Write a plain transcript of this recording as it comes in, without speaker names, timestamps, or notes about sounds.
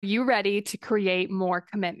You ready to create more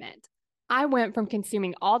commitment? I went from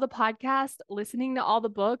consuming all the podcasts, listening to all the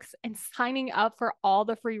books, and signing up for all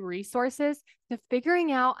the free resources to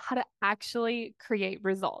figuring out how to actually create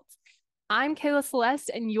results. I'm Kayla Celeste,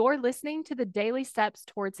 and you're listening to the Daily Steps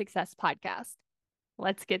Toward Success podcast.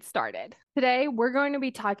 Let's get started. Today, we're going to be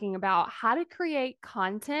talking about how to create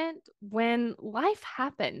content when life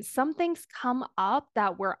happens. Some things come up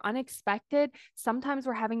that were unexpected. Sometimes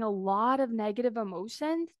we're having a lot of negative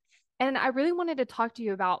emotions. And I really wanted to talk to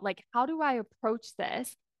you about how do I approach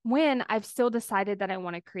this when I've still decided that I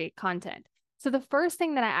want to create content? So the first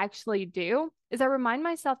thing that I actually do is I remind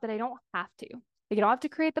myself that I don't have to. I don't have to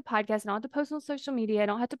create the podcast. I don't have to post on social media. I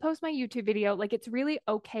don't have to post my YouTube video. It's really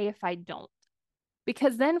okay if I don't.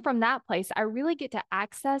 Because then from that place, I really get to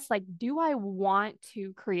access do I want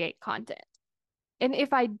to create content? And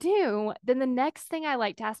if I do, then the next thing I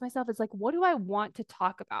like to ask myself is what do I want to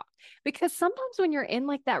talk about? Because sometimes when you're in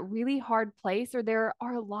that really hard place or there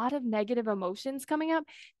are a lot of negative emotions coming up,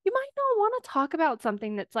 you might not want to talk about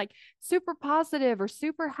something that's super positive or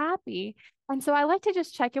super happy. And so I like to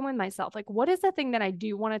just check in with myself. What is the thing that I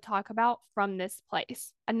do want to talk about from this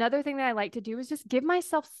place? Another thing that I like to do is just give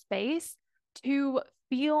myself space to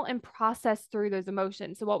feel and process through those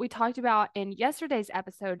emotions. So, what we talked about in yesterday's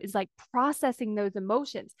episode is processing those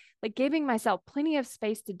emotions, giving myself plenty of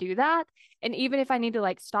space to do that. And even if I need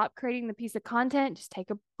to stop creating the piece of content, just take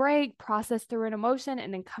a break, process through an emotion,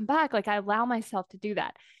 and then come back. I allow myself to do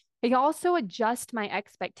that. I also adjust my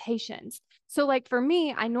expectations. So, for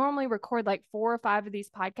me, I normally record 4 or 5 of these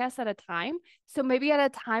podcasts at a time. So, maybe at a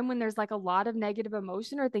time when there's a lot of negative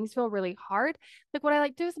emotion or things feel really hard, what I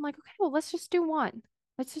like to do is I'm okay, well, let's just do one.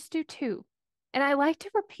 Let's just do two. And I like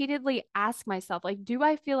to repeatedly ask myself, do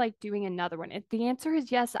I feel like doing another one? If the answer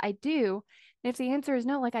is yes, I do. And if the answer is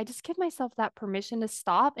no, I just give myself that permission to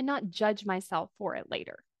stop and not judge myself for it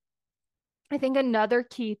later. I think another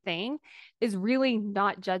key thing is really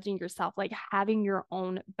not judging yourself, having your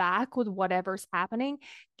own back with whatever's happening,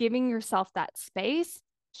 giving yourself that space,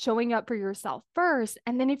 showing up for yourself first.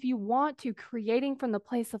 And then if you want to, creating from the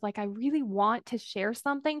place of I really want to share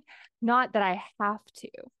something, not that I have to.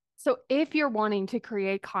 So if you're wanting to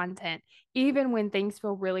create content, even when things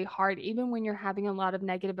feel really hard, even when you're having a lot of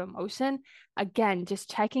negative emotion, again,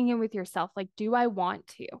 just checking in with yourself, do I want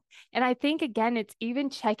to? And I think again, it's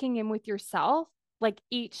even checking in with yourself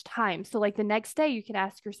each time. So the next day you can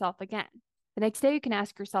ask yourself again. The next day you can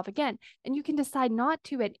ask yourself again, and you can decide not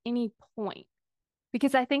to at any point.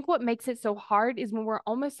 Because I think what makes it so hard is when we're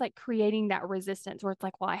almost creating that resistance where it's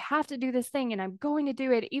well, I have to do this thing and I'm going to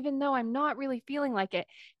do it, even though I'm not really feeling like it.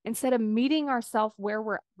 Instead of meeting ourselves where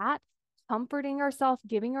we're at, comforting ourselves,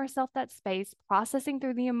 giving ourselves that space, processing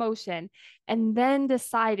through the emotion, and then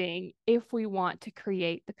deciding if we want to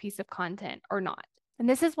create the piece of content or not. And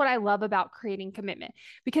this is what I love about creating commitment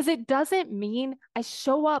because it doesn't mean I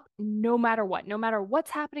show up no matter what, no matter what's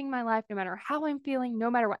happening in my life, no matter how I'm feeling, no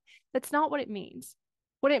matter what. That's not what it means.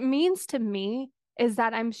 What it means to me is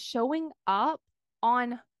that I'm showing up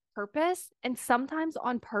on purpose, and sometimes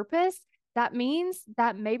on purpose. That means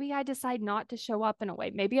that maybe I decide not to show up in a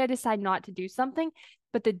way. Maybe I decide not to do something.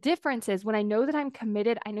 But the difference is when I know that I'm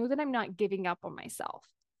committed, I know that I'm not giving up on myself.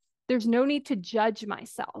 There's no need to judge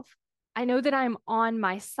myself. I know that I'm on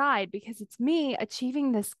my side because it's me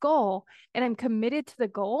achieving this goal and I'm committed to the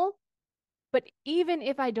goal. But even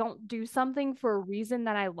if I don't do something for a reason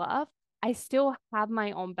that I love, I still have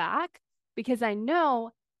my own back because I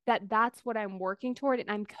know that that's what I'm working toward and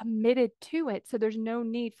I'm committed to it. So there's no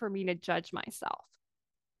need for me to judge myself.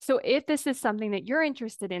 So if this is something that you're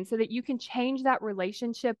interested in so that you can change that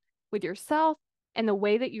relationship with yourself and the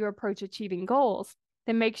way that you approach achieving goals,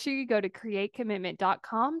 then make sure you go to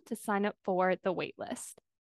createcommitment.com to sign up for the waitlist.